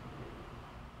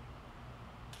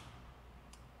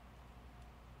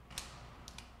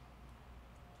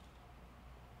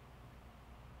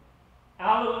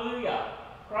 Hallelujah!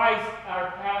 Christ,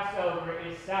 our Passover,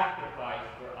 is sacrificed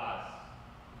for us.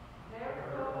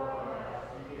 Therefore, let us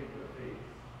keep the feast.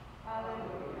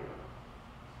 Hallelujah.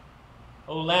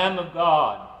 O Lamb of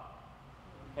God,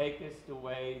 takest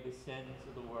away the sins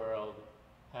of the world,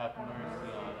 have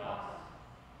mercy on us.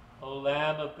 O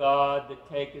Lamb of God, that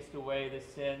takest away the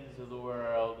sins of the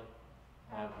world,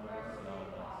 have mercy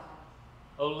on us.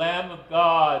 O Lamb of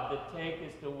God, that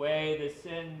takest away the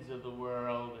sins of the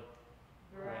world,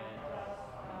 grant us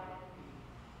thy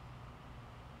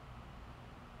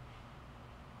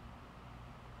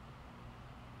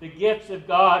peace. The gifts of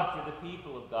God for the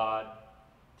people of God.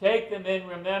 Take them in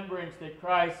remembrance that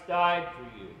Christ died for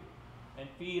you, and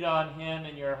feed on him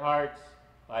in your hearts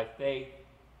by faith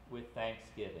with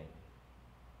thanksgiving.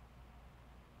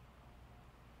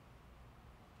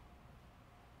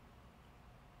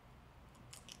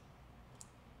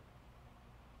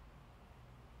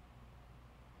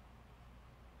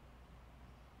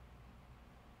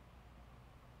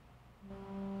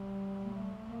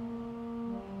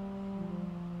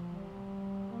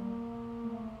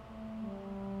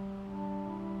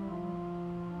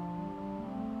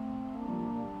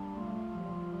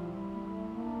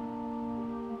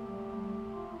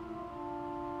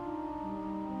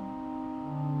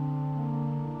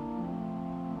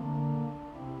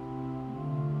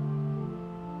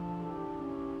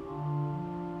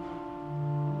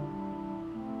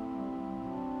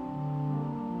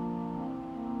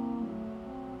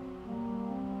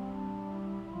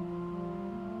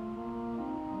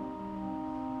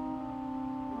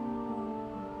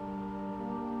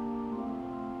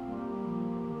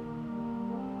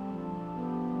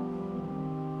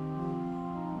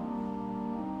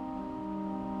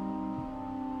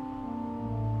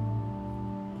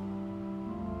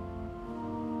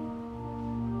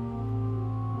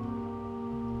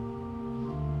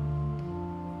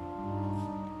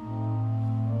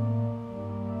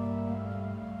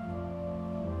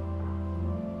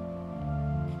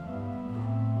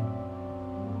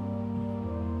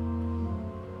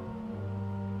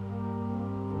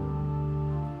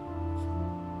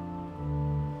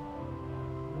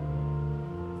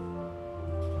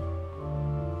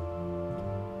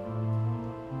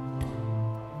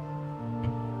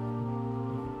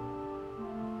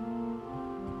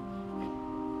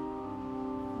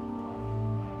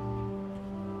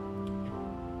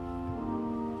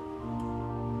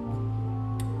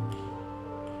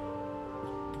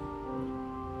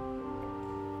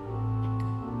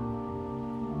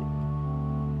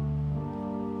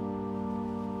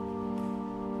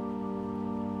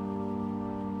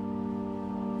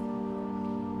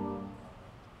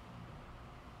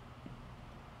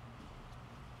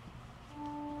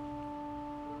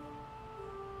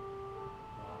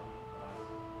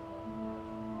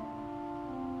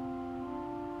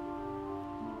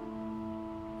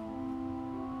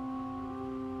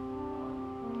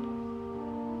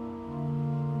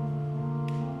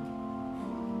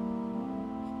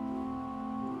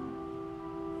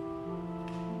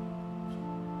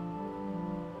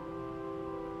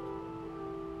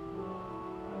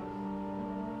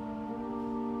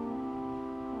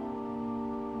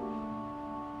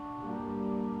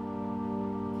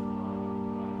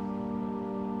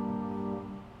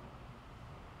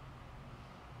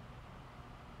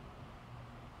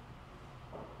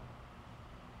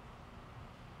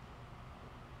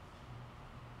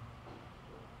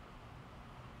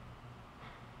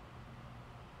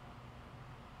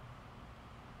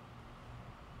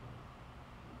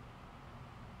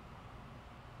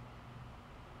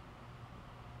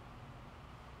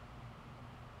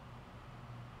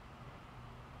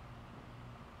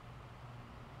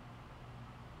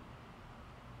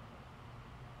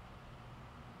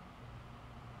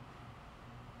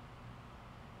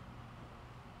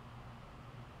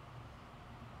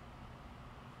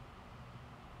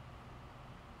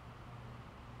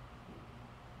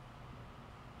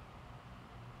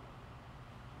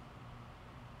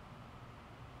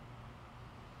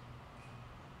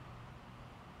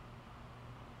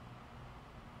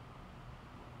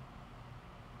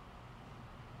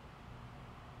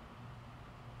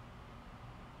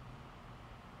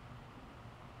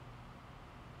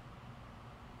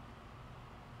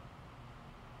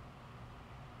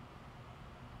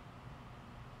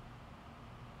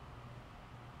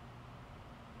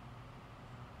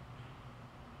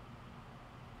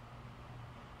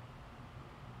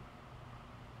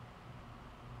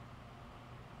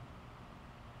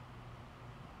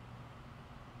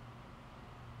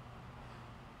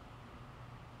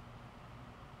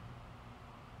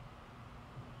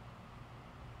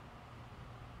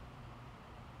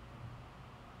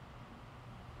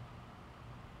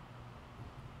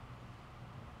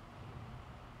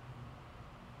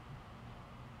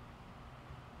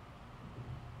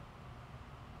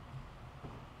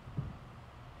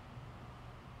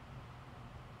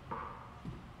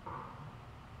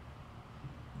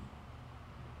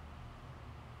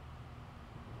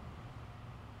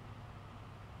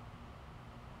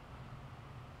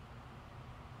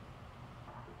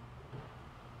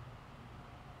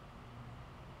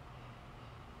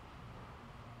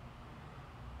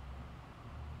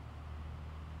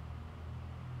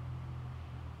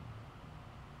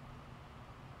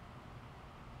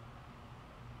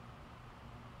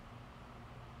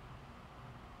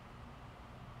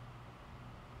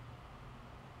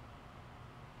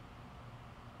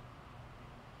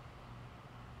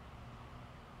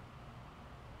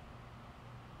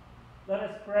 Let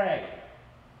us pray.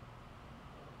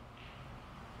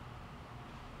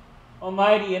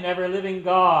 Almighty and ever-living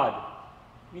God,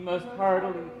 we most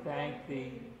heartily thank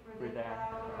Thee for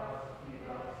that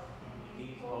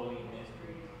these holy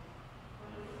mysteries,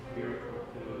 spiritual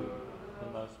food, the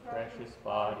most precious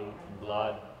body and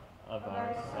blood of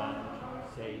our Son,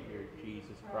 Savior,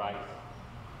 Jesus Christ,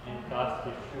 and dost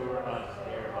assure us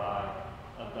thereby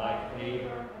of Thy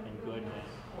favor and goodness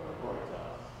towards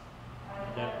us,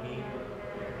 and that we may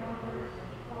bear numbers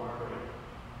and corporate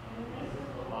and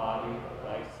visible body of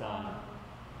Thy Son,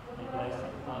 and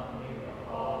blessed company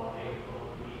of all faithful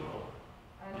people,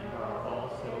 and are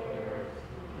also heirs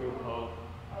through hope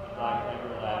of Thy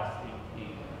everlasting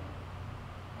kingdom.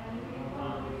 And we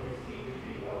humbly beseech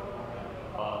Thee, O Heavenly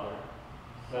Father,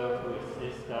 so to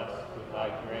assist us with Thy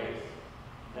grace,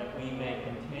 that we may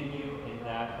continue in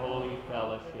that holy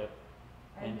fellowship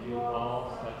and do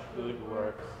all such good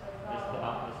works as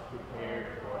Thou hast prepared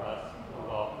for us to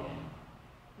walk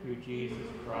in. Through Jesus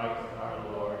Christ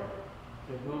our Lord,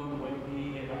 to whom with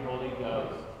Thee and the Holy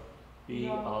Ghost be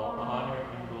all honor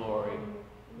and glory,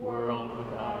 world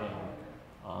without end.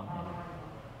 Amen.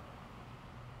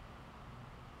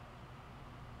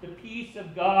 The peace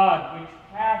of God, which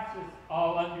passeth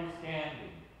all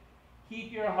understanding,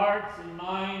 keep your hearts and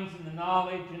minds in the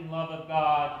knowledge and love of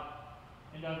God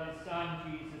and of His Son,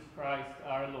 Jesus Christ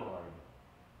our Lord.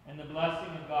 And the blessing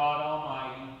of God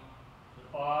Almighty,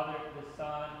 the Father, the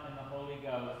Son, and the Holy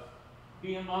Ghost,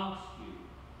 be amongst you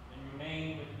and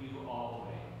remain with you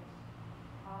always.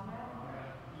 Amen.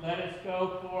 Let us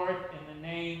go forth in the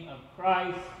name of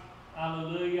Christ.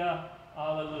 Alleluia,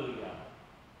 alleluia.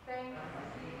 Thanks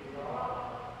be to God.